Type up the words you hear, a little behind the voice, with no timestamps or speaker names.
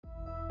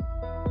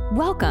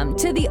Welcome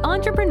to the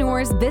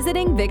Entrepreneurs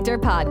Visiting Victor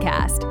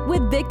podcast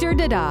with Victor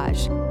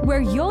Dadaj,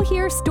 where you'll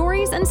hear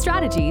stories and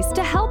strategies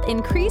to help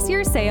increase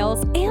your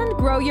sales and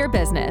grow your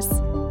business.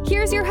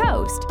 Here's your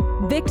host,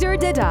 Victor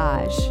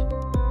Dadaj.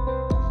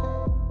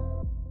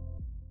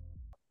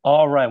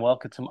 All right,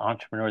 welcome to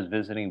Entrepreneurs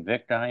Visiting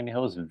Victor. I'm your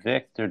host,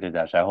 Victor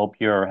Dadaj. I hope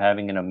you're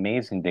having an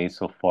amazing day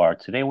so far.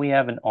 Today we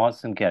have an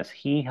awesome guest.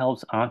 He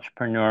helps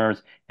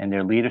entrepreneurs and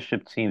their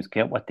leadership teams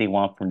get what they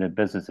want from their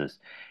businesses.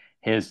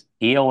 His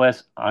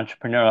EOS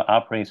entrepreneurial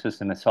operating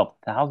system has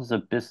helped thousands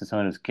of business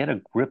owners get a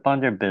grip on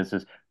their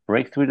business,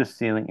 break through the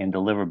ceiling, and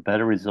deliver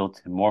better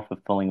results and more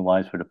fulfilling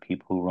lives for the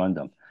people who run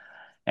them.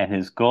 And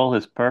his goal,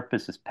 his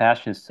purpose, his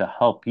passion is to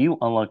help you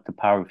unlock the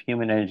power of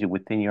human energy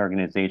within your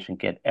organization,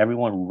 get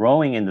everyone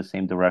rowing in the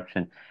same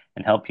direction,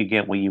 and help you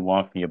get what you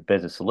want from your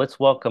business. So let's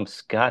welcome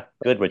Scott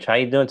Goodrich. How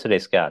you doing today,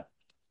 Scott?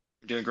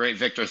 I'm doing great,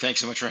 Victor. Thanks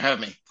so much for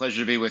having me.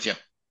 Pleasure to be with you.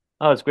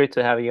 Oh, it's great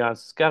to have you on.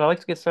 Scott, I'd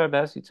like to get started by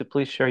asking you to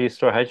please share your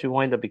story. How did you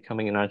wind up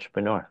becoming an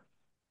entrepreneur?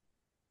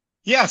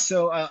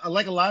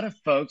 Like a lot of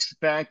folks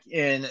back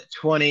in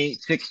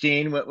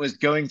 2016, what was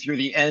going through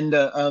the end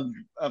of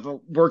a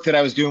work that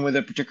I was doing with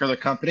a particular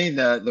company,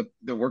 the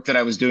work that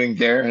I was doing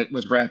there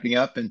was wrapping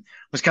up and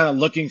was kind of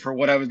looking for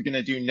what I was going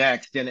to do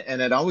next.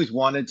 And I'd always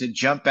wanted to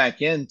jump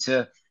back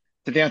into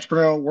the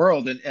entrepreneurial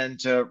world and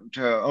to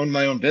own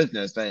my own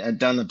business. I had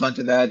done a bunch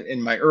of that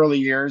in my early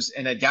years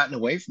and had gotten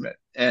away from it.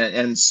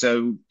 And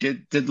so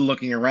did the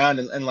looking around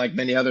and like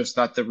many others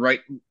thought the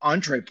right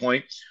entree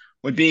point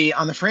would be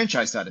on the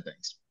franchise side of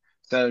things.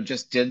 So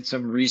just did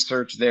some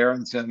research there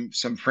on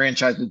some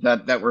franchises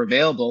that were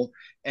available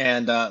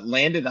and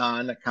landed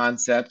on a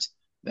concept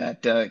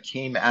that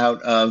came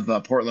out of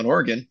Portland,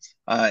 Oregon,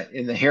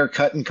 in the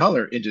haircut and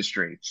color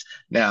industry.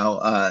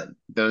 Now,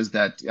 those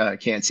that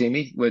can't see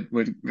me,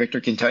 would Victor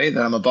can tell you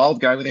that I'm a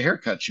bald guy with a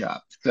haircut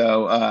shop.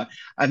 So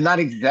I'm not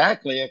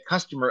exactly a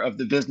customer of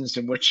the business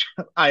in which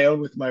I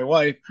own with my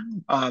wife,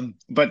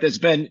 but it's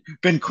been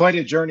quite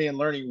a journey in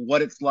learning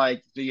what it's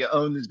like. So you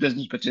own this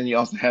business, but then you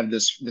also have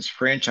this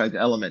franchise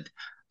element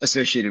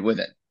associated with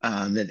it.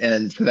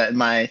 And so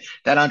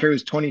that entree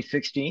was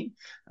 2016.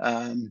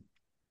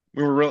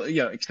 We were really,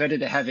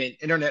 excited to have an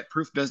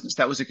internet-proof business.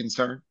 That was a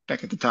concern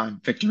back at the time,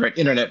 Victor, right?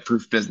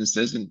 Internet-proof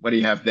businesses, and what do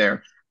you have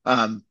there?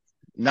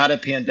 Not a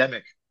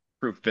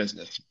pandemic-proof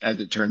business, as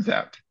it turns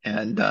out.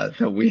 And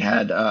so we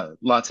had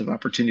lots of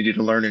opportunity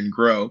to learn and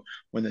grow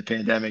when the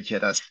pandemic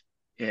hit us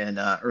in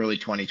early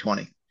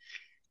 2020.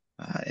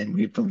 And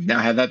we've now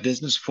had that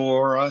business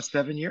for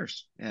 7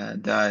 years,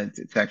 and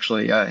it's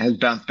actually has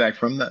bounced back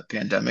from the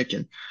pandemic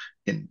and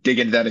can dig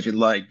into that if you'd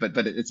like, but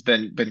it's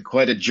been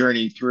quite a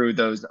journey through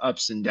those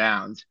ups and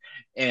downs,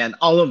 and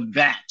all of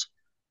that,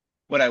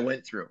 what I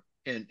went through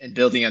in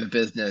building out a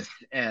business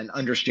and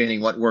understanding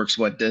what works,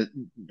 what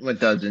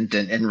doesn't,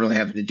 and really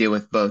having to deal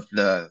with both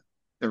the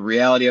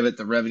reality of it,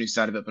 the revenue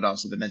side of it, but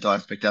also the mental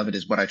aspect of it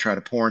is what I try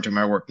to pour into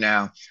my work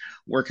now,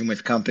 working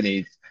with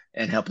companies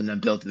and helping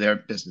them build their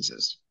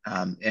businesses,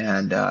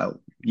 and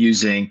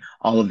using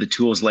all of the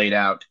tools laid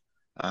out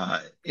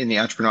in the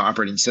entrepreneur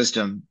operating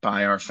system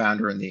by our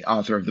founder and the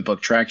author of the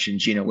book Traction,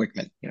 Gino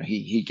Wickman.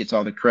 He gets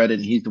all the credit,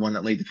 and he's the one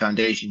that laid the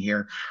foundation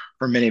here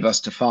for many of us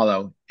to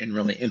follow in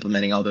really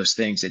implementing all those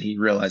things that he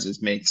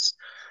realizes makes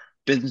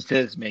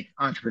businesses, make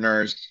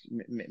entrepreneurs,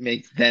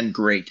 make them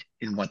great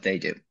in what they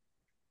do.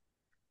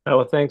 Oh,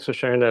 well, thanks for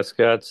sharing that,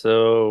 Scott.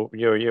 So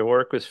your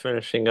work was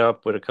finishing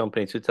up with a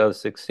company in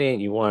 2016.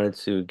 You wanted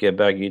to get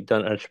back. You'd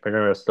done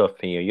entrepreneurial stuff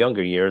in your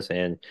younger years,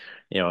 and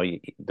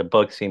the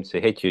bug seems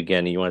to hit you again,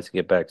 and you wanted to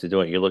get back to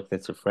doing it. You looked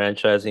into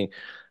franchising,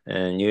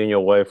 and you and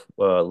your wife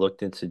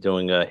looked into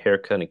doing a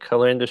haircut and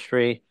color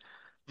industry.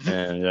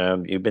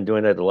 And you've been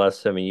doing that the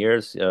last 7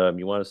 years.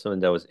 You wanted something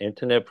that was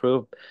internet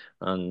proof.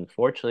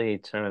 Unfortunately,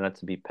 it turned out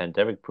to be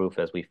pandemic proof,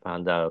 as we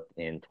found out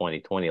in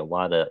 2020. A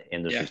lot of Yeah,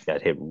 industries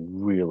got hit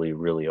really,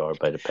 really hard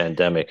by the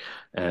pandemic.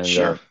 And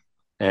sure.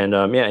 yeah,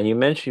 and you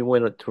mentioned you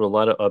went through a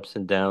lot of ups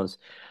and downs.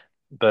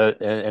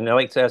 But and I'd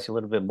like to ask you a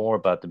little bit more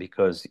about that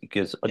because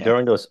Yeah,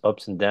 during those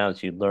ups and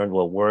downs, you learned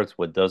what works,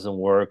 what doesn't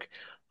work.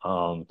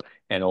 Um,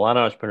 and a lot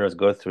of entrepreneurs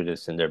go through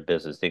this in their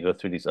business. They go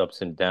through these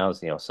ups and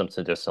downs. Sometimes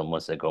there's some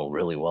months that go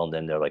really well, and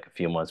then there are like a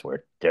few months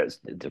where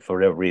for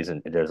whatever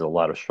reason, there's a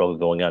lot of struggle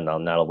going on. Now,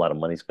 not a lot of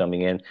money's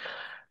coming in.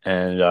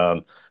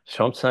 And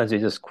sometimes they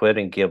just quit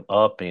and give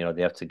up. They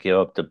have to give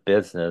up the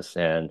business.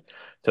 And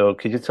so,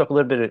 could you talk a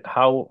little bit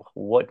of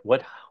what,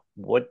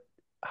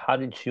 how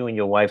did you and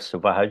your wife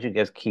survive? How did you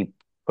guys keep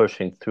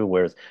pushing through,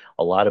 whereas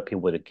a lot of people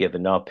would have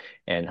given up?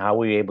 And how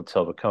were you able to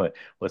overcome it?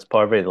 Was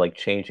part of it like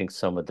changing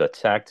some of the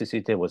tactics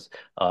you did? Was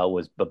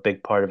a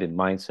big part of it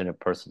mindset and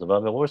personal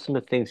development? What were some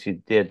of the things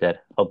you did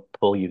that helped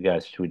pull you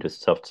guys through this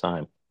tough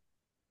time?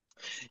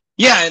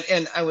 yeah,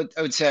 and I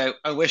would say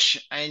I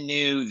wish I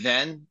knew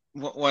then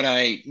what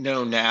I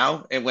know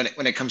now, and when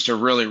it comes to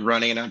really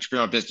running an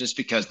entrepreneurial business,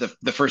 because the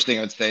first thing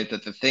I would say is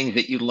that the things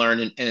that you learn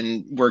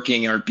in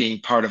working or being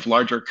part of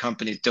larger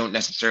companies don't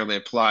necessarily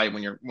apply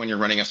when you're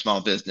running a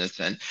small business,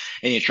 and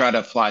you try to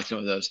apply some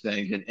of those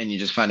things, and you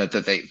just find out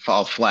that they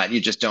fall flat. You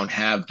just don't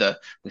have the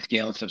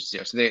scale and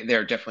substance. So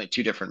they're definitely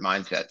two different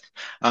mindsets.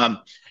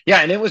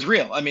 Yeah, and it was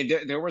real. I mean,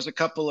 there was a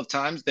couple of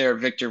times there,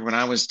 Victor, when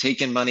I was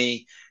taking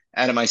money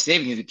out of my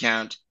savings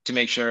account to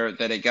make sure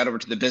that it got over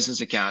to the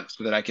business account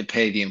so that I could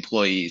pay the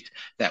employees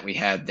that we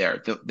had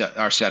there.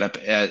 Our setup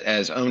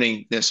as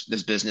owning this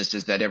business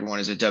is that everyone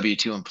is a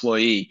W-2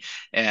 employee.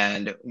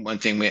 And one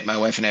thing my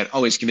wife and I had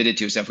always committed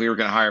to is that if we were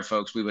going to hire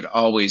folks, we would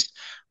always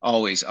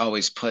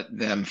put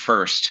them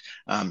first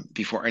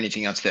before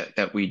anything else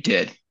that we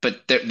did.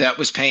 But that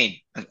was pain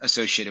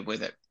associated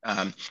with it.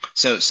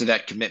 So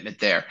that commitment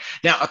there.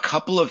 Now, a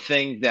couple of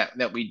things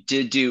that we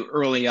did do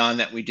early on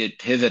that we did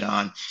pivot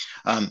on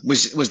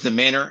was the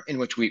manner in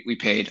which we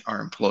paid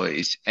our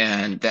employees,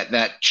 and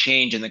that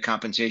change in the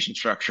compensation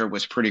structure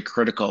was pretty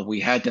critical. We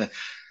had to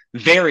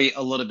vary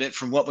a little bit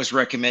from what was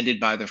recommended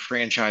by the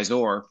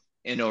franchisor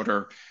in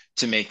order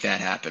to make that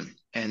happen.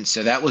 And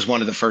so that was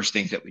one of the first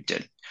things that we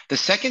did. The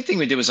second thing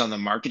we did was on the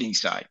marketing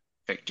side,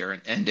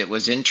 Victor, and it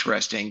was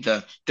interesting.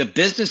 The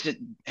business that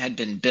had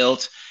been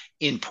built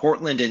in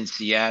Portland and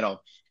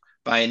Seattle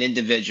by an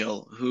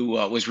individual who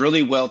was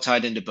really well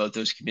tied into both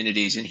those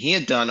communities, and he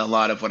had done a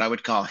lot of what I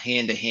would call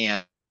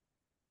hand-to-hand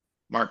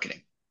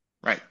marketing,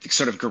 right?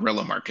 Sort of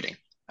guerrilla marketing,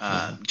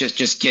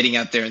 just getting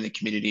out there in the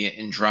community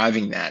and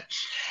driving that.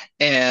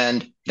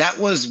 And that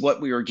was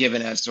what we were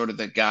given as sort of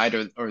the guide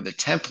or the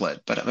template.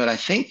 But I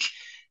think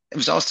it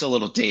was also a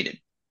little dated.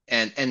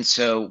 And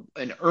so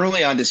an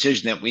early on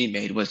decision that we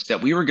made was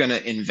that we were going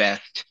to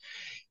invest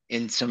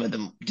in some of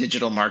the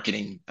digital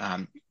marketing,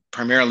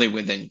 primarily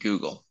within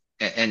Google,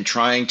 and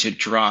trying to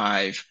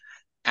drive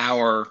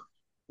our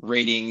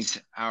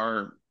ratings,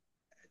 our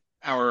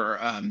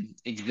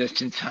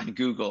existence on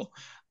Google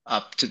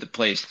up to the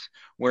place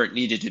where it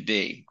needed to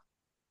be.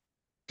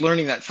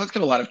 Learning that folks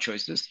have a lot of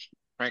choices,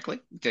 frankly,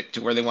 get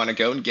to where they want to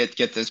go and get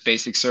this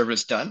basic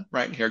service done,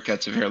 right?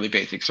 Haircut's a fairly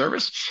basic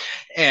service.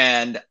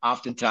 And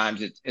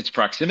oftentimes it's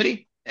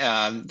proximity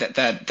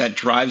that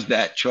drives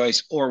that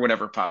choice or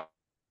whatever pop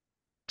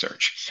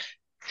search.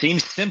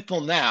 Seems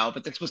simple now,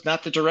 but this was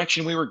not the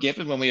direction we were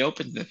given when we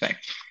opened the thing.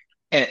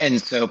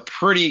 And so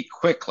pretty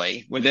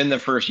quickly, within the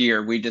first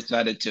year, we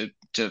decided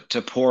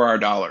to pour our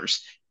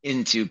dollars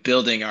into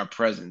building our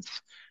presence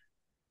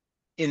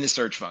in the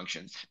search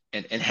functions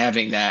and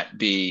having that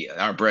be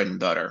our bread and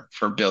butter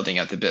for building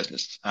out the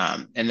business.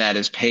 And that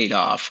has paid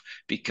off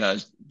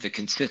because the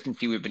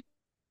consistency we've been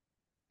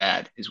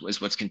at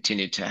is what's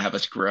continued to have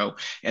us grow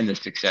and the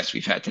success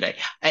we've had today.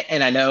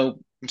 And I know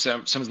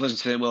someone's listening to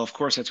say, well, of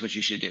course, that's what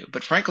you should do.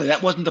 But frankly,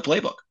 that wasn't the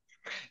playbook.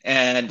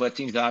 And what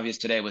seems obvious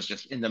today was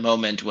just in the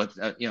moment what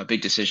a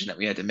big decision that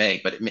we had to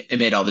make, but it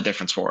made all the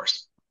difference for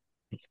us.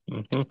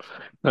 Mm-hmm.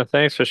 No,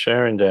 thanks for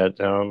sharing that.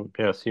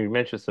 So you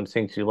mentioned some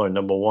things you learned.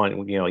 Number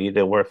one, you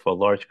did work for a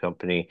large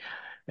company,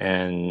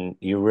 and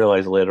you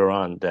realize later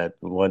on that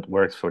what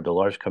works for the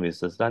large companies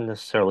does not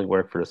necessarily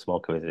work for the small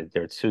companies.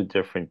 They're two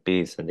different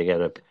beasts, and they got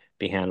to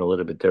be handled a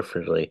little bit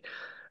differently.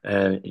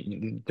 And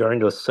during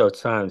those tough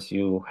times,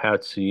 you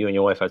and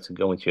your wife had to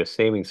go into your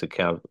savings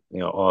account,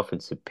 often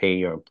to pay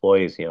your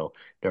employees,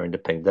 during the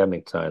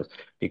pandemic times,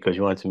 because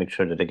you wanted to make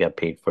sure that they got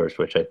paid first,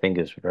 which I think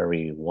is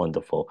very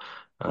wonderful,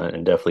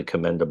 and definitely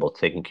commendable,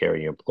 taking care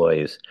of your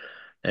employees.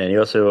 And you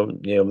also,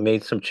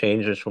 made some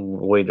changes from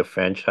the way the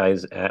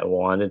franchise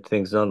wanted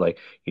things done. Like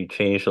you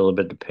changed a little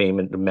bit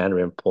the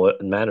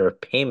manner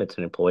of payment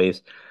to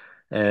employees,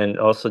 and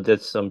also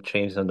did some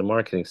changes on the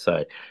marketing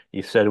side.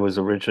 You said it was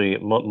originally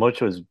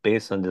much was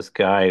based on this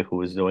guy who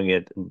was doing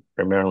it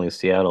primarily in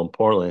Seattle and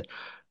Portland,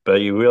 but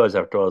you realize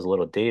after all it was a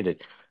little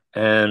dated,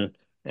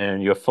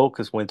 and your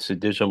focus went to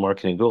digital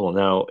marketing Google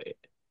now,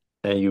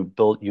 and you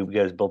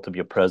guys built up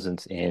your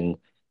presence in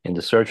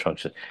the search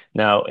function.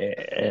 Now,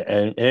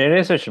 and it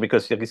is interesting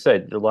because, like you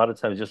said, a lot of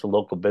times just the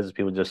local business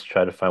people just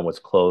try to find what's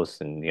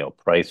close and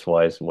price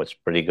wise and what's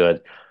pretty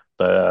good.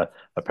 But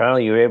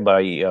apparently, you're able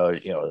by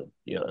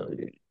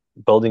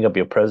building up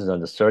your presence on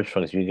the search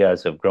function. You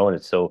guys have grown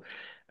it. So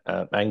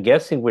I'm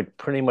guessing with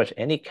pretty much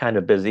any kind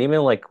of business,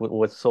 even like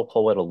what's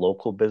so-called what a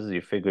local business,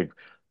 you figured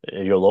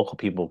your local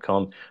people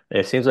come. And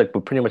it seems like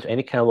with pretty much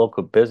any kind of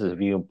local business,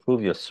 if you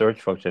improve your search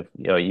function,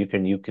 you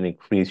can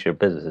increase your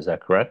business. Is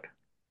that correct?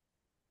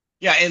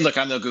 Yeah, and look,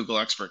 I'm no Google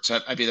expert, so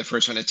I'd be the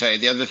first one to tell you.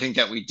 The other thing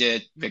that we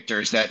did,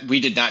 Victor, is that we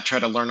did not try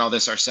to learn all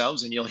this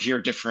ourselves. And you'll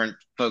hear different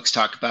folks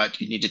talk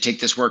about, you need to take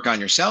this work on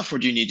yourself, or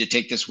do you need to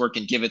take this work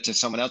and give it to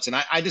someone else? And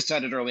I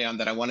decided early on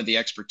that I wanted the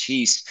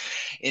expertise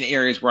in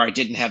areas where I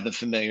didn't have the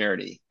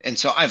familiarity. And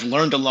so I've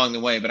learned along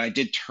the way, but I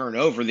did turn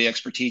over the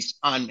expertise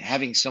on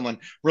having someone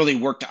really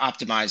work to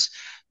optimize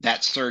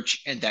that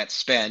search and that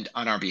spend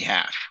on our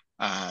behalf.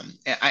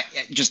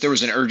 There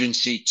was an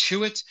urgency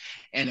to it,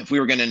 and if we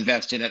were going to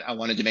invest in it, I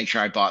wanted to make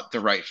sure I bought the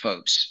right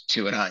folks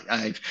to it.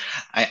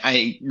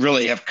 I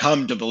really have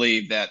come to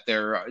believe that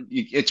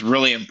it's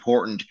really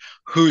important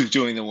who's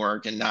doing the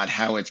work and not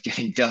how it's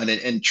getting done,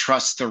 and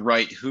trust the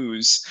right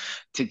who's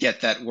to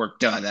get that work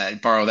done. I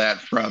borrow that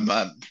from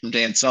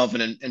Dan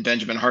Sullivan and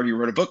Benjamin Hardy, who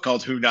wrote a book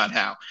called Who Not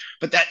How.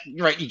 But that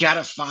right, you got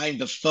to find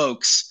the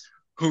folks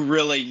who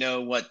really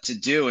know what to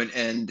do.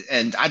 And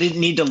I didn't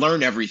need to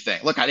learn everything.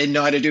 Look, I didn't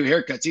know how to do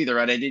haircuts either,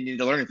 right? I didn't need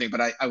to learn anything,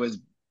 but I was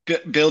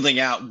building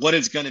out what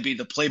is going to be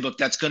the playbook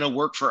that's going to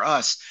work for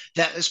us.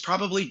 That is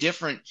probably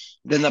different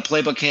than the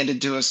playbook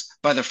handed to us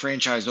by the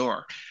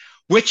franchisor,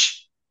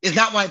 which is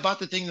not why I bought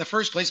the thing in the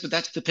first place, but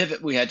that's the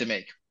pivot we had to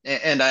make.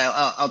 And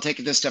I'll take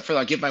it this step further.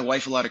 I'll give my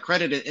wife a lot of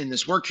credit in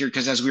this work here,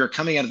 because as we were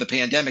coming out of the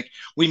pandemic,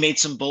 we made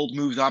some bold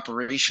moves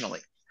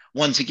operationally.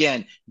 Once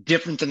again,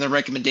 different than the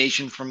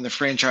recommendation from the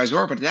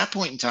franchisor. But at that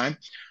point in time,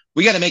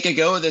 we got to make a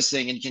go of this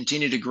thing and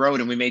continue to grow it.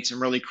 And we made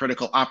some really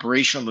critical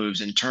operational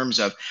moves in terms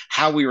of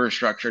how we were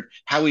structured,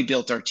 how we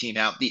built our team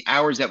out, the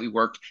hours that we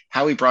worked,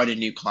 how we brought in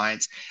new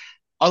clients.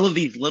 All of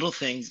these little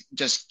things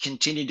just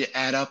continue to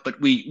add up. But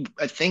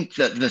I think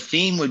that the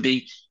theme would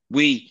be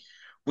we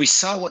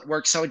saw what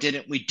worked, saw what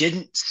didn't. We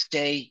didn't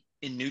stay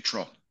in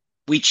neutral.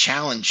 We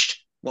challenged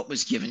what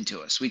was given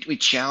to us. We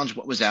challenged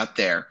what was out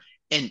there,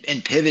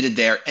 and pivoted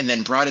there, and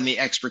then brought in the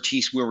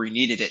expertise where we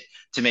needed it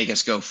to make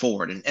us go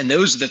forward. And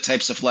those are the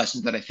types of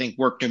lessons that I think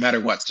work no matter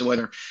what. So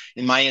whether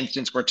in my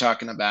instance, we're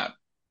talking about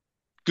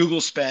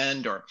Google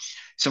spend, or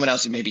someone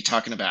else may be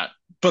talking about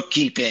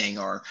bookkeeping,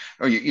 or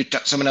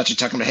someone else you're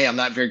talking about, hey, I'm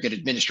not very good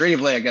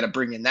administratively, I got to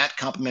bring in that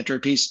complementary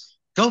piece.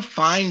 Go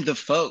find the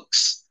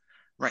folks,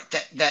 right,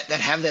 that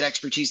have that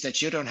expertise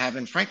that you don't have.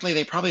 And frankly,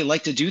 they probably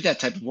like to do that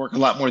type of work a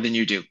lot more than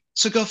you do.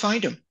 So go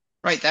find them,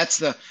 right? At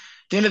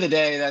the end of the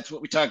day, that's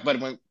what we talk about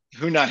when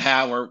Who Not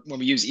How, or when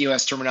we use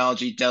EOS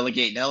terminology,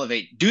 delegate and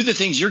elevate. Do the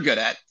things you're good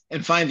at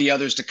and find the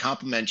others to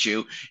complement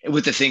you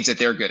with the things that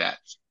they're good at.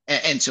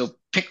 And so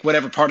pick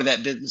whatever part of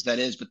that business that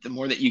is, but the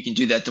more that you can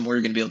do that, the more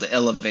you're going to be able to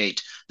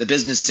elevate the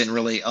business and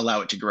really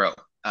allow it to grow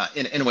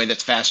in a way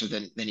that's faster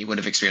than you would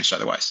have experienced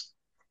otherwise.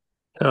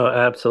 Oh,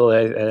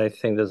 absolutely. And I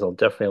think there's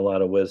definitely a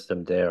lot of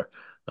wisdom there.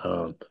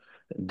 Um,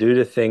 do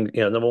the thing,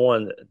 number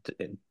one,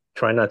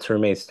 try not to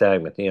remain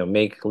stagnant.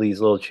 Make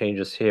these little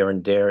changes here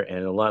and there.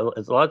 And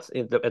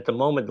at the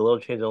moment, the little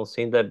changes don't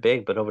seem that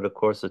big, but over the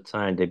course of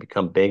time, they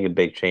become big and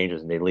big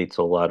changes, and they lead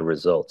to a lot of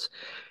results.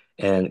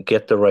 And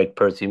get the right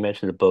person. You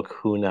mentioned the book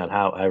Who Not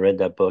How. I read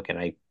that book, and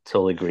I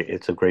totally agree.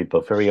 It's a great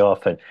book. Very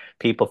often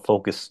people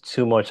focus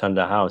too much on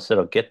the how instead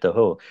of get the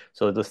who.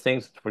 So the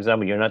things, for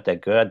example, you're not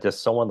that good at, there's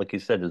someone, like you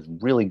said, is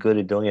really good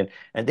at doing it,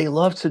 and they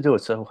love to do it.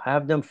 So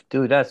have them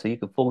do that so you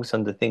can focus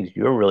on the things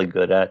you're really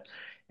good at,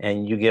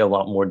 and you get a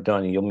lot more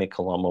done, and you'll make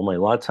a lot more money.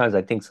 A lot of times,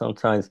 I think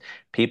sometimes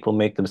people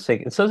make the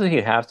mistake. It's something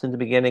you have to in the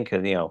beginning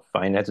because,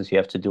 finances, you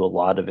have to do a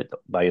lot of it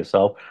by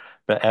yourself.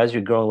 But as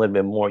you're growing a little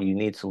bit more, you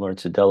need to learn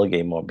to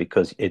delegate more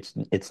because it's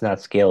not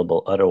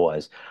scalable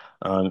otherwise.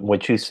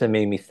 What you said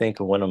made me think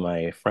of one of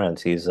my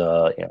friends. He was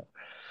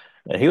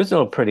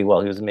doing pretty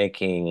well. He was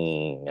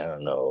making, I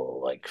don't know,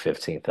 like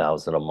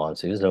 15,000 a month.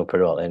 So he was doing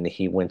pretty well. And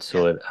he went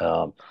to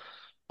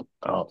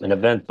an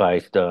event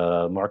by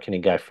the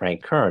marketing guy,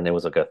 Frank Kern. It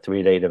was like a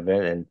 3-day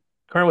event. And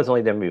Kern was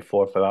only there maybe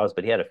 4 or 5 hours,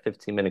 but he had a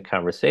 15-minute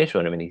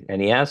conversation with him.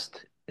 And he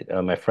asked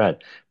my friend,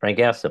 Frank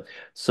asked him,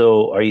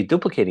 so are you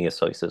duplicating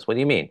yourself? He says, what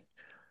do you mean?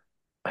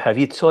 Have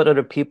you taught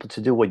other people to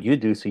do what you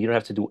do so you don't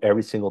have to do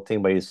every single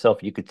thing by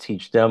yourself? You could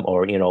teach them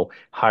or,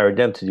 hire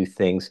them to do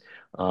things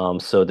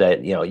so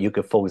that, you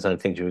could focus on the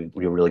things you're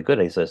really good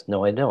at. He says,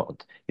 no, I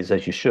don't. He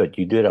says, you should.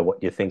 You do that,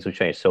 what your things will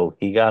change. So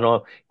he got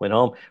on, went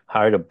home,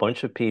 hired a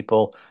bunch of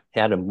people,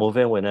 had to move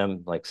in with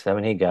him, like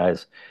 7, 8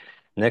 guys.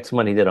 Next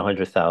month he did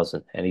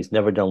 100,000, and he's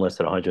never done less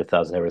than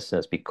 100,000 ever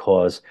since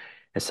because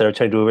instead of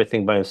trying to do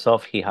everything by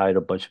himself, he hired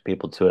a bunch of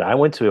people to it. I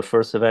went to a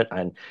first event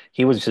and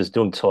he was just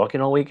doing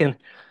talking all weekend.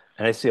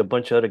 And I see a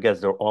bunch of other guys,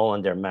 they're all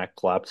on their Mac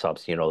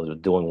laptops,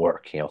 doing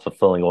work,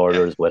 fulfilling Yeah.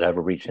 orders, whatever,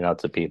 reaching out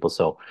to people.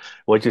 So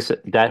what you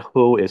said, that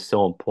who is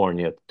so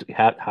important.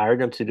 Hire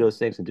them to do those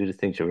things and do the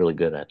things you're really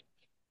good at.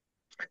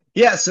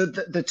 Yeah, so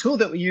the tool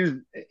that we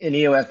use in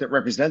EOS that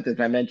represent this,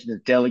 I mentioned,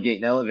 is delegate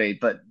and elevate.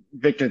 But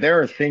Victor,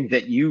 there are things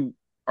that you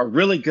are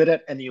really good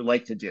at and you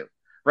like to do,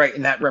 right?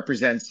 And that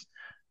represents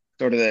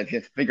sort of if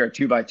you figure a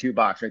 2x2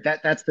 box, right?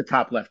 That's the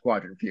top left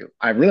quadrant view.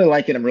 I really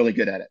like it. I'm really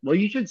good at it. Well,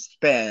 you should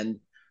spend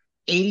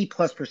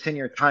 80+% of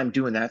your time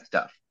doing that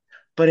stuff.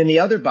 But in the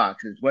other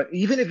boxes,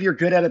 even if you're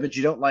good at it but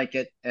you don't like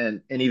it,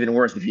 and even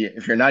worse,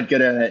 if you're not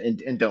good at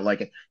it and don't like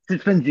it, to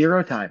spend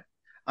zero time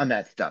on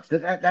that stuff. So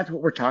that's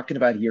what we're talking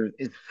about here,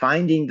 is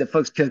finding the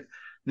folks. Because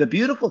the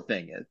beautiful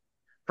thing is,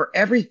 for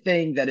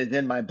everything that is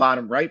in my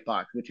bottom right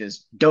box, which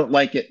is don't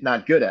like it,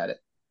 not good at it,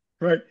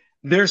 right?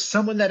 There's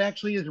someone that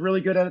actually is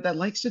really good at it that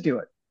likes to do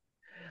it.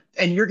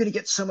 And you're going to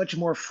get so much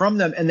more from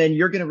them. And then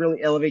you're going to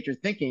really elevate your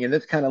thinking. And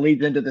this kind of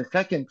leads into the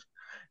second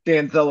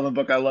Dan Sullivan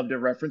book I love to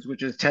reference,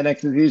 which is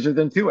 10x is easier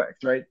than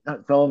 2x, right?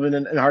 Sullivan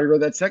and Hardy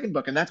wrote that second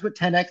book, and that's what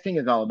 10xing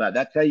is all about.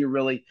 That's how you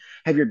really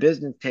have your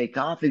business take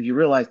off. Is you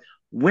realize,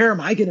 where am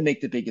I going to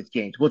make the biggest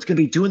gains? Well, it's going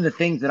to be doing the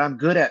things that I'm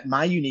good at,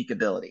 my unique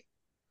ability,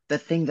 the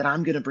thing that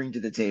I'm going to bring to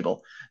the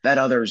table that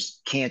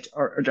others can't,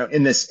 or don't,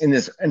 in this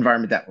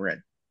environment that we're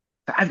in.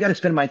 I've got to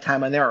spend my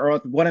time on there, or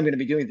what I'm going to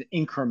be doing is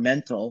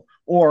incremental,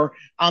 or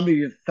I'm going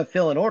to be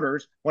fulfilling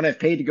orders when I've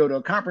paid to go to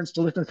a conference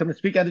to listen to someone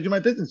speak how to do my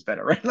business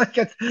better, right? Like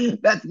that's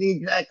the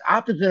exact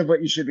opposite of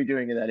what you should be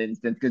doing in that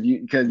instance, because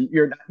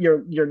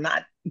you're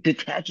not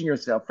detaching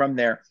yourself from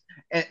there,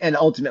 and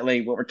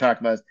ultimately what we're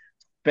talking about is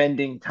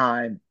spending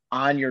time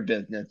on your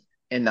business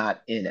and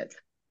not in it.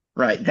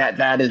 Right.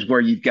 That is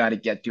where you've got to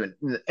get to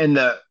it. And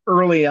the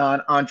early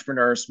on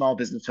entrepreneur, small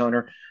business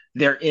owner,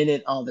 they're in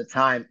it all the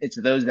time.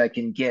 It's those that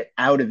can get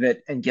out of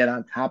it and get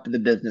on top of the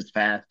business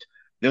fast.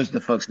 Those are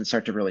the folks that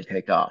start to really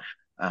take off.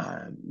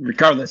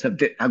 Regardless of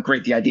how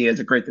great the idea is,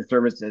 how great the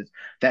service is,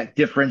 that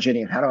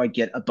differentiating of how do I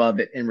get above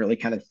it and really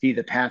kind of see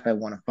the path I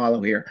want to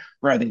follow here,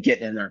 rather than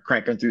getting in there,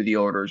 cranking through the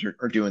orders,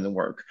 or doing the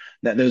work.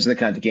 Those are the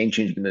kinds of game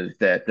changing moves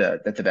that's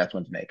the best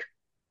one to make.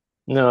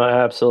 No,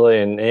 absolutely.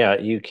 And yeah,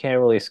 you can't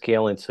really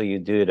scale until you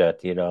do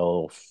that,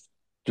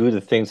 do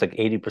the things like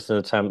 80%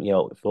 of the time,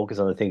 focus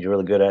on the things you're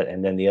really good at,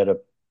 and then the other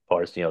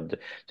parts,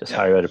 just Yeah.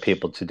 hire other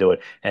people to do it.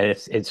 And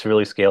it's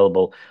really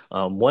scalable.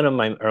 One of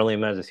my early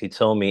mentors, he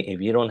told me, if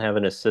you don't have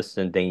an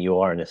assistant, then you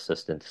are an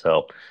assistant.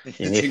 So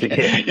you need to,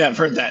 yeah. Yeah, I've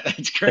heard that.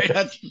 It's great.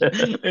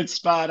 It's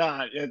spot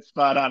on. It's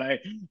spot on. I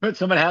heard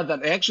someone had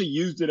that. They actually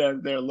used it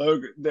as their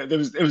logo. It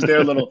was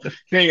their little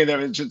thing, and it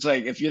was just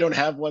like, if you don't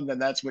have one, then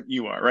that's what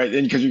you are, right?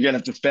 And because you're gonna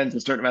have to spend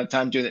a certain amount of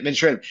time doing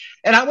administrative.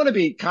 And I want to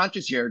be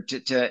conscious here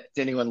to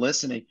anyone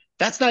listening.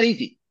 That's not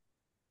easy.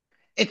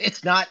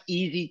 It's not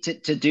easy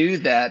to do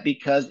that,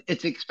 because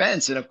it's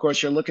expense. And of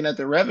course, you're looking at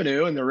the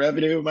revenue, and the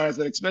revenue minus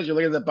that expense, you're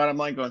looking at the bottom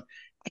line going,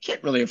 I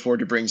can't really afford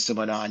to bring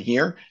someone on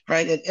here,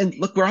 right? And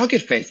look, we're all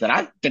get faced that.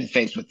 I've been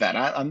faced with that.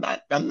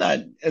 I'm not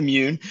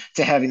immune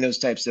to having those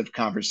types of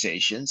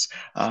conversations.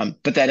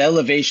 But that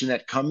elevation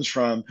that comes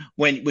from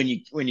when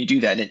you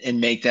do that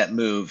and make that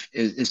move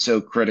is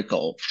so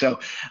critical. So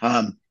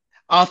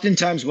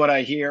oftentimes what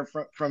I hear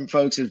from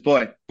folks is,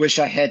 boy, wish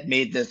I had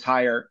made this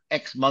hire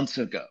X months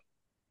ago,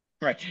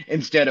 right?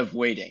 Instead of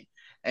waiting.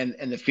 And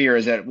the fear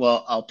is that,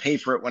 well, I'll pay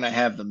for it when I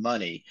have the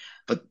money.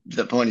 But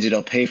the point is,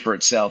 it'll pay for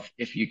itself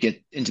if you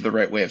get into the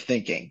right way of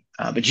thinking.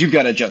 But you've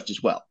got to adjust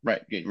as well,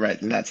 right?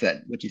 Right. And that's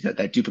that, what you said,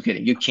 that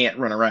duplicating. You can't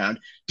run around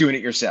doing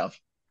it yourself,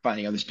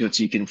 finding others to do it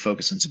so you can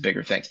focus on some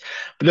bigger things.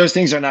 But those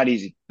things are not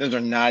easy. Those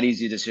are not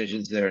easy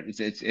decisions.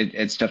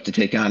 It's tough to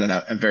take on. And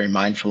I'm very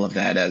mindful of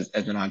that as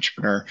an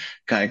entrepreneur,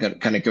 kind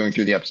of going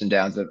through the ups and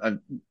downs of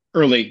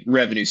early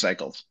revenue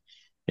cycles.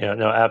 Yeah,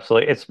 no,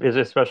 absolutely. It's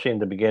especially in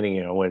the beginning,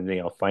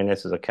 when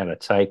finances are kind of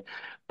tight.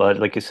 But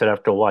like you said,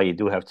 after a while, you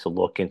do have to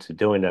look into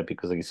doing that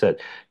because, like you said,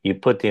 you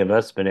put the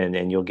investment in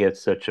and you'll get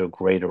such a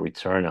greater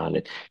return on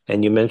it.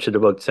 And you mentioned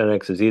about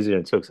 10x is easier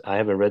than 2x. I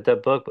haven't read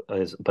that book,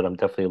 but I'm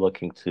definitely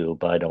looking to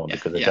buy that one Yeah.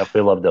 because I Yeah.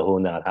 definitely love the who,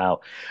 not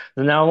how.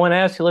 Now, I want to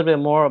ask you a little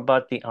bit more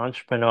about the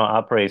entrepreneur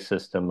operating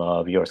system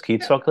of yours. Can you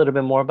talk a little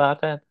bit more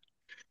about that?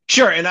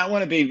 Sure. And I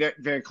want to be very,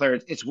 very clear.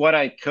 It's what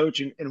I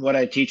coach and what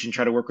I teach and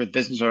try to work with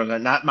business owners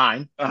on, not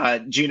mine.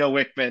 Gino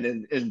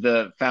Wickman is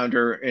the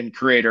founder and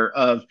creator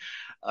of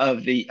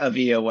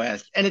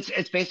EOS, and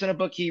it's based on a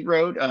book he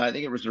wrote. I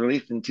think it was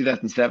released in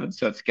 2007,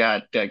 so it's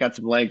got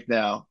some length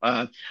now.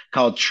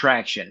 Called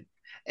Traction,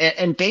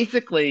 and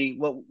basically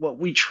what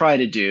we try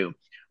to do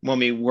when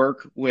we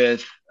work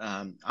with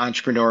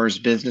entrepreneurs,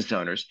 business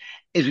owners,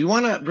 is we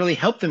want to really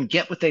help them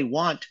get what they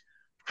want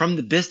from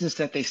the business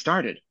that they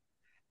started.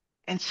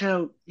 And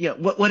so, yeah,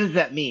 what does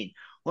that mean?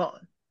 Well,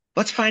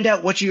 let's find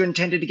out what you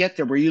intended to get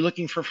there. Were you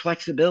looking for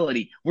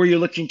flexibility? Were you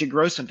looking to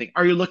grow something?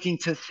 Are you looking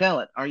to sell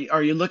it?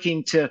 Are you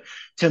looking to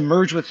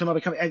merge with some other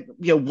company?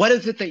 What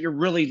is it that you're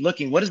really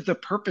looking? What is the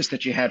purpose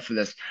that you had for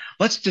this?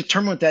 Let's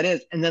determine what that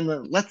is, and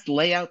then let's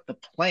lay out the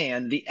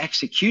plan, the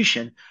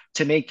execution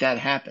to make that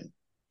happen.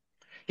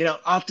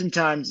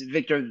 Oftentimes,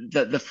 Victor,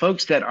 the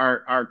folks that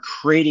are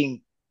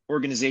creating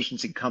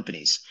organizations and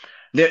companies,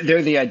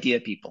 they're the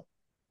idea people.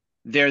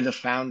 They're the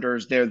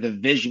founders, they're the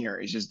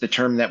visionaries, is the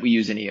term that we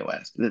use in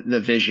EOS, the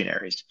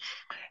visionaries.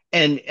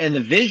 And the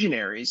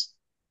visionaries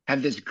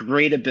have this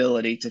great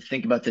ability to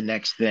think about the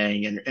next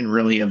thing and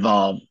really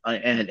evolve,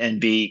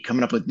 and be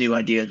coming up with new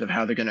ideas of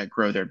how they're going to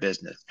grow their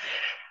business.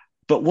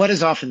 But what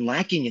is often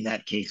lacking in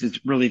that case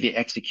is really the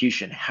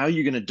execution. How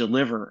you're going to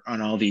deliver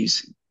on all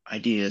these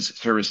ideas,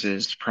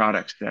 services,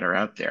 products that are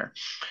out there.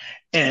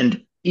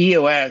 And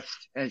EOS,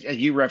 as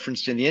you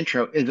referenced in the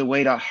intro, is a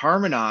way to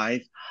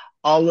harmonize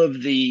all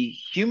of the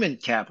human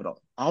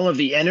capital, all of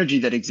the energy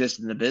that exists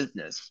in the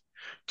business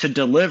to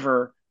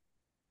deliver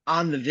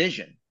on the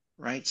vision,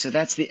 right? So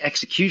that's the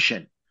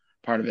execution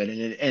part of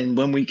it. And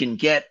when we can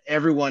get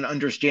everyone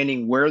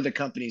understanding where the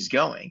company's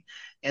going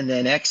and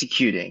then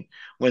executing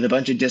with a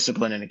bunch of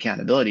discipline and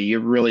accountability,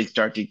 you really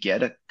start to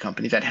get a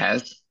company that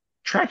has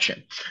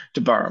traction,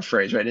 to borrow a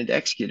phrase, right? And to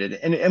execute it.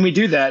 And we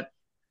do that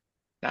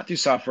not through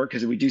software,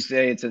 because we do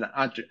say it's an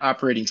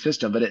operating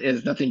system, but it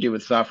has nothing to do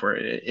with software.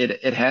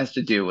 It has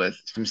to do with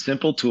some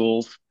simple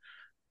tools,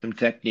 some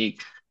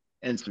techniques,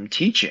 and some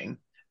teaching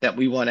that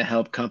we want to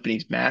help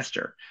companies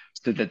master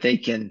so that they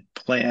can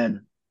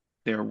plan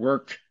their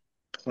work,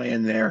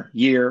 plan their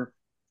year,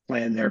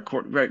 plan their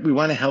quarter. Right? We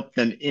want to help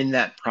them in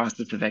that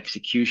process of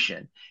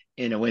execution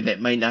in a way that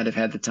might not have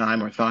had the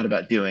time or thought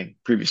about doing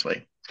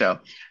previously. So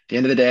at the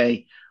end of the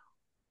day,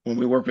 when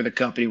we work with a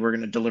company, we're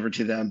going to deliver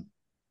to them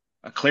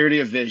a clarity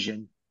of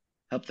vision,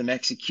 help them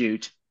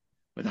execute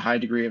with a high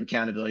degree of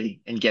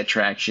accountability and get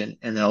traction,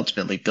 and then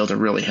ultimately build a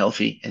really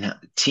healthy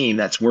team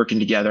that's working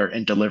together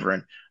and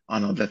delivering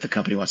on all that the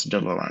company wants to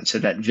deliver on. So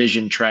that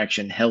vision,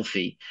 traction,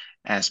 healthy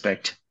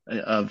aspect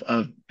of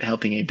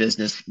helping a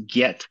business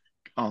get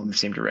all in the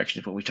same direction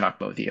of what we talk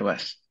about with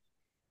EOS.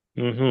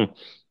 Mm-hmm.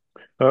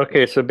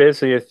 Okay, so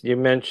basically, if you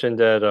mentioned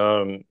that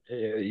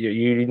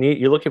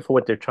you're looking for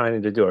what they're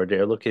trying to do. Are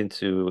they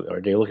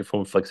looking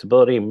for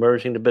flexibility,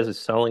 merging the business,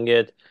 selling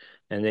it,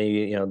 and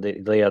then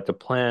they lay out the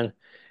plan,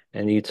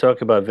 and you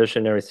talk about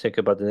visionaries, think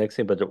about the next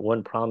thing. But the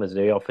one problem is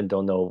they often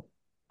don't know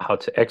how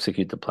to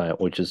execute the plan,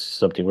 which is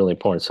something really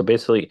important. So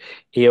basically,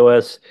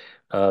 EOS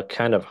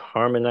kind of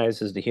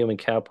harmonizes the human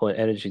capital and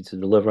energy to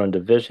deliver on the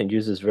vision,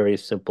 uses very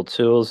simple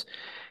tools,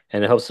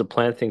 and it helps to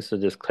plan things so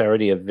there's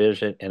clarity of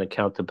vision and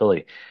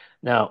accountability.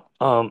 Now,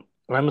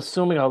 I'm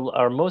assuming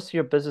are most of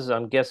your businesses,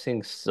 I'm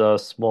guessing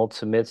small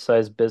to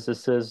mid-sized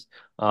businesses,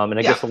 and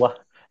I Yeah. guess a lot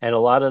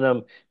of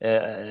them,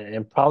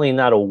 and probably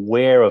not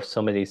aware of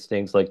some of these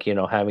things, like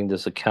having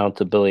this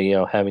accountability,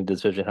 having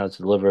this vision, how to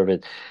deliver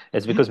it.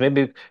 It's Mhm. because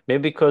maybe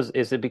because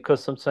is it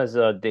because sometimes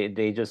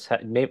they just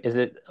maybe is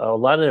it a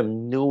lot of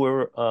them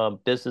newer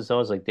business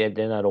owners, like they're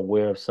not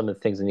aware of some of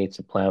the things they need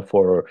to plan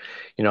for,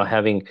 or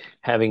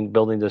having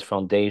building this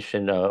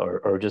foundation,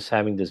 or just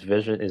having this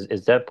vision,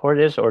 is that part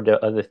of this, or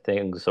the other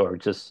things, or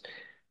just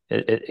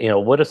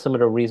what are some of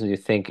the reasons you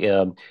think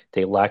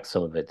they lack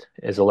some of it?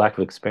 Is a lack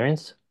of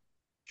experience?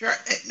 Sure.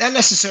 Not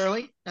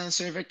necessarily,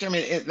 Victor. I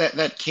mean,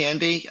 that can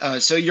be.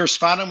 So you're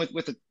spot on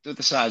with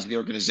the size of the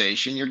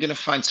organization. You're going to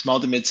find small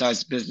to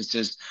mid-sized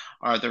businesses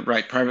are the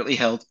right privately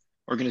held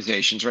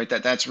organizations, right?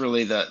 That's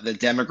really the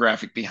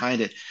demographic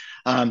behind it.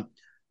 Um,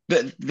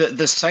 the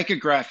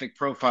psychographic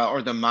profile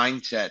or the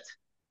mindset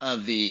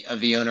of the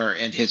owner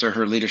and his or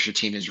her leadership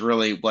team is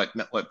really what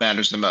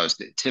matters the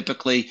most.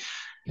 Typically,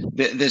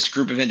 this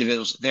group of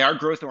individuals, they are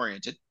growth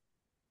oriented,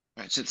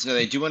 right? So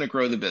they do want to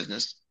grow the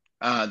business.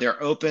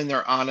 They're open,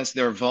 they're honest,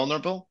 they're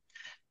vulnerable,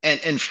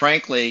 and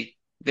frankly,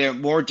 they're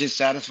more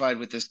dissatisfied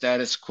with the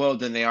status quo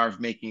than they are of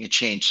making a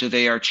change. So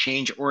they are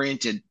change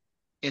oriented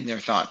in their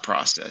thought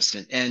process,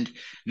 and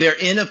they're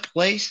in a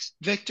place,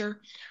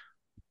 Victor,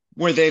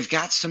 where they've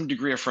got some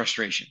degree of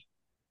frustration.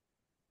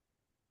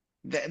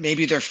 That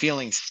maybe they're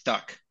feeling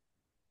stuck.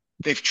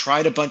 They've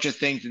tried a bunch of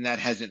things and that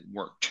hasn't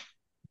worked.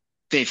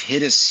 They've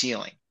hit a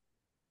ceiling.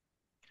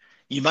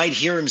 You might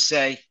hear him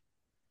say,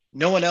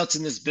 no one else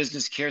in this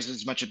business cares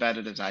as much about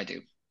it as I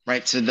do,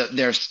 right? So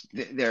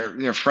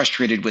they're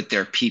frustrated with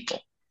their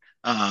people,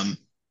 um,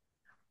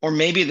 or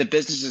maybe the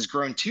business has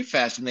grown too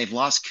fast and they've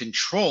lost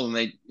control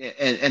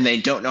and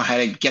they don't know how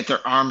to get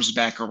their arms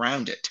back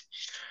around it,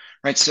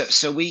 right?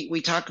 So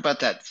we talk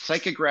about that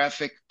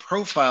psychographic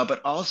profile,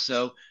 but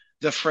also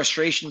the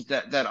frustrations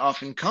that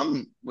often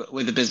come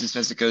with the business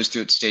as it goes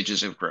through its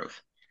stages of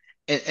growth.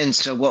 And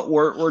so what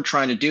we're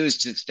trying to do is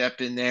to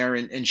step in there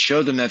and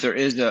show them that there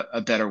is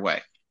a better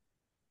way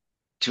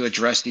to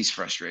address these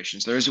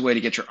frustrations. There is a way to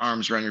get your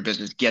arms around your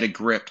business, get a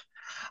grip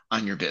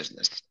on your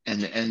business,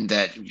 and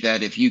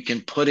that if you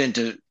can put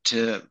into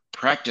to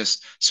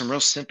practice some real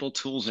simple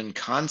tools and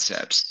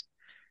concepts,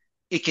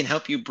 it can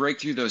help you break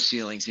through those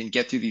ceilings and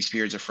get through these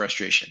periods of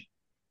frustration.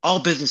 All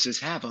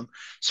businesses have them,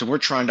 so we're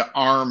trying to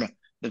arm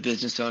the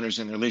business owners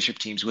and their leadership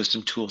teams with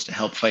some tools to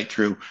help fight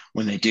through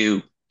when they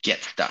do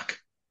get stuck.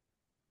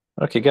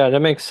 Okay, got it. That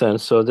makes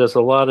sense. So there's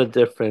a lot of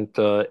different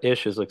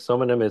issues. Like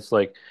some of them, it's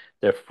like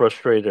they're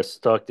frustrated, they're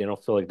stuck, they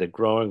don't feel like they're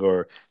growing,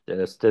 or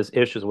there's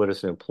issues with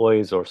its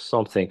employees or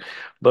something.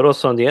 But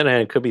also on the other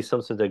hand, it could be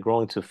something they're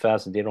growing too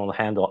fast and they don't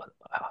handle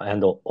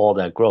all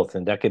that growth,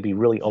 and that could be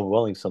really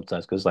overwhelming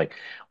sometimes. Because like,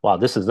 wow,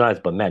 this is nice,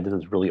 but man, this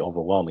is really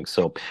overwhelming.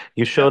 So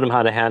you show Yeah, them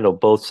how to handle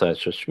both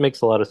sides, which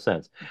makes a lot of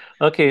sense.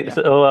 yeah. Okay,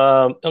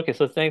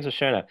 so thanks for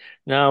sharing that.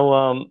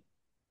 Now,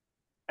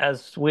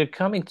 as we're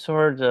coming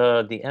toward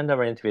the end of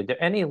our interview, are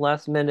there any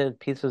last minute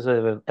pieces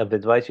of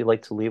advice you'd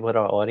like to leave with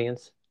our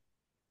audience?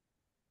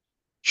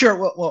 Sure.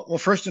 Well,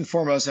 first and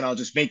foremost, and I'll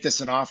just make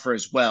this an offer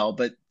as well,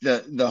 but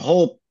the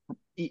whole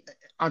e-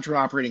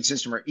 entrepreneur operating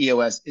system or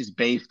EOS is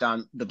based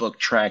on the book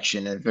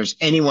Traction. And if there's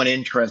anyone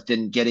interested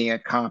in getting a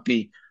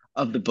copy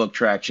of the book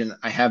Traction,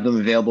 I have them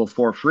available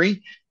for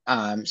free.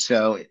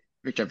 So,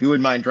 Victor, if you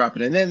wouldn't mind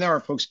dropping it in there, or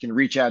folks can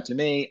reach out to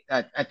me.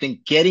 I think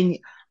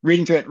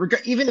reading through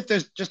it, even if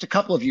there's just a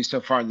couple of you so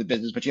far in the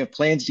business, but you have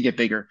plans to get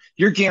bigger,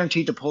 you're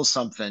guaranteed to pull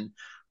something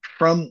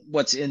from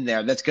what's in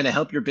there that's going to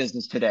help your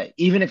business today.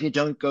 Even if you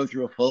don't go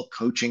through a full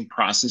coaching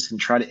process and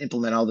try to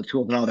implement all the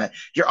tools and all that,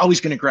 you're always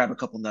going to grab a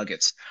couple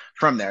nuggets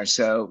from there.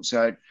 So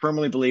I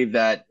firmly believe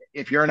that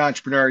if you're an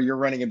entrepreneur, you're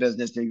running a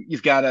business,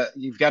 you've got to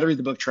read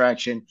the book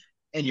Traction,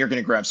 and you're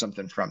going to grab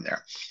something from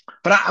there.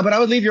 But I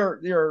would leave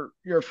your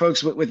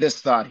folks with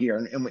this thought here,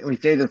 and we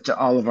say this to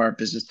all of our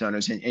business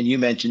owners, and you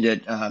mentioned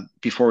it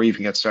before we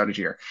even got started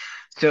here.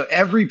 So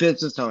every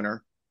business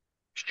owner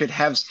should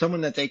have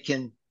someone that they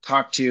can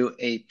talk to,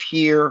 a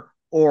peer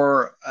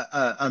or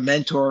a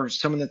mentor,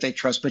 someone that they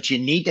trust, but you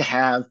need to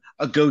have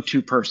a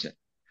go-to person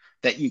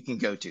that you can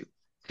go to.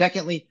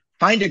 Secondly,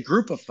 find a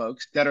group of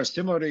folks that are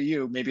similar to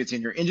you. Maybe it's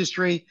in your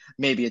industry,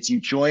 maybe it's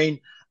you join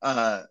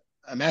a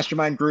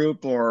mastermind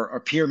group or a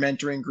peer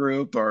mentoring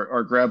group,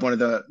 or grab one of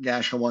the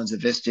national ones, a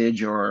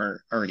Vistage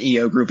or an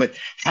EO group, but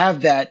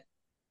have that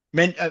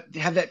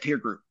peer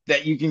group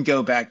that you can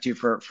go back to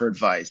for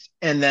advice.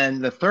 And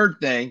then the third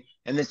thing,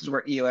 and this is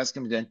where EOS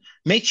comes in,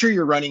 make sure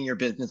you're running your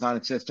business on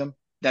a system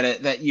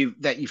that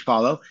you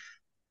follow.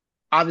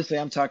 Obviously,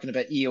 I'm talking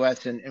about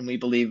EOS, and we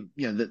believe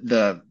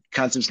the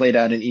concepts laid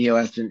out in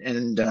EOS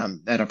and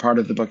that are part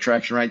of the book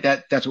Traction, right?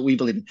 That's what we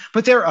believe in.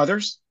 But there are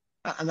others.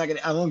 I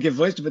won't give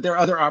voice to, but there are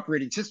other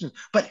operating systems.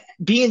 But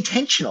be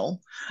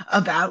intentional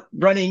about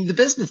running the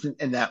business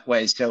in that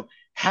way. So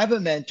have a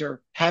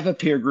mentor, have a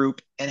peer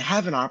group, and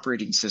have an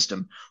operating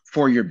system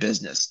for your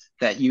business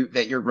that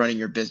you're running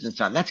your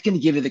business on. That's going to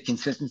give you the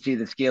consistency,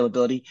 the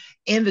scalability,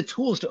 and the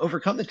tools to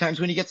overcome the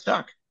times when you get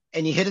stuck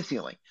and you hit a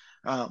ceiling,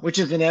 which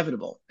is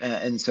inevitable.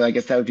 And so I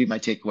guess that would be my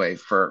takeaway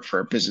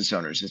for business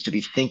owners, is to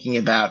be thinking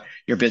about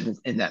your business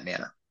in that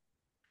manner.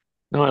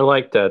 No, I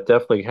like that.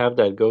 Definitely have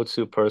that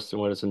go-to person,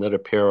 whether it's another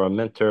peer or a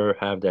mentor,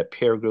 have that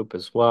peer group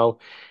as well,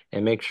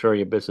 and make sure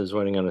your business is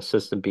running on a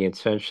system, be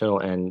intentional,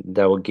 and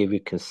that will give you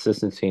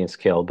consistency and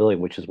scalability,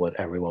 which is what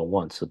everyone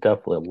wants. So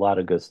definitely a lot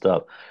of good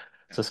stuff.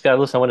 So Scott,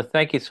 listen, I want to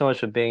thank you so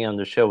much for being on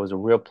the show. It was a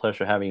real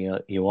pleasure having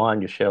you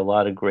on. You shared a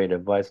lot of great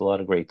advice, a lot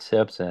of great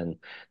tips, and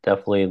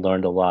definitely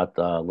learned a lot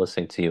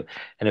listening to you.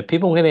 And if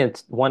people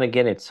want to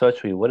get in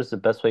touch with you, what is the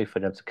best way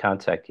for them to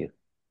contact you?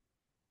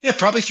 Yeah,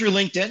 probably through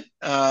LinkedIn.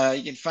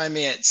 You can find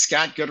me at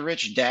Scott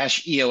Goodrich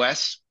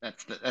 -EOS.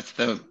 That's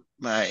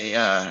my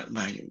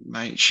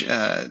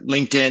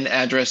LinkedIn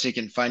address. You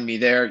can find me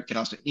there. You can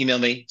also email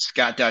me,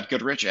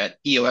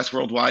 scott.goodrich@EOS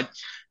Worldwide.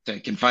 So you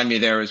can find me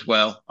there as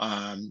well.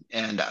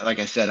 And like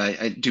I said,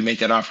 I do make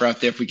that offer out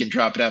there if we can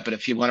drop it out. But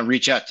if you want to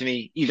reach out to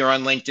me either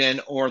on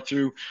LinkedIn or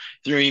through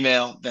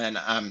email, then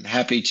I'm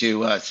happy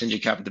to send you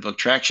a copy of the book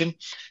Traction.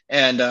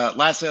 And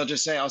lastly, I'll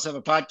just say I also have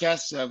a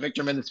podcast,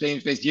 Victor, I'm in the same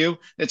space you.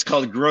 It's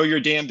called Grow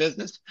Your Damn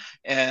Business.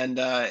 And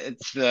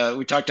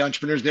we talk to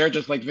entrepreneurs there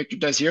just like Victor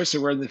does here.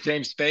 So we're in the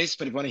same space.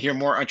 But if you want to hear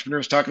more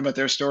entrepreneurs talking about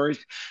their stories,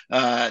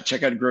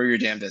 check out Grow Your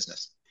Damn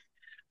Business.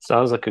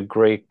 Sounds like a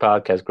great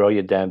podcast. Grow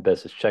Your Damn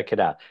Business. Check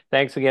it out.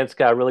 Thanks again,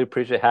 Scott. Really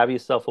appreciate it. Have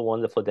yourself a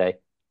wonderful day.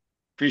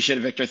 Appreciate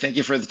it, Victor. Thank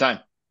you for the time.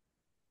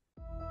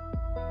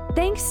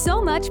 Thanks so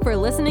much for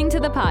listening to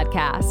the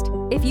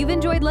podcast. If you've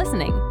enjoyed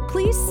listening,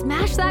 please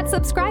smash that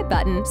subscribe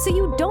button so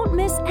you don't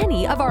miss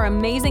any of our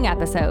amazing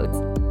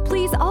episodes.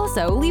 Please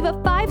also leave a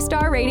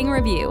 5-star rating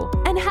review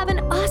and have an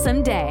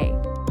awesome day.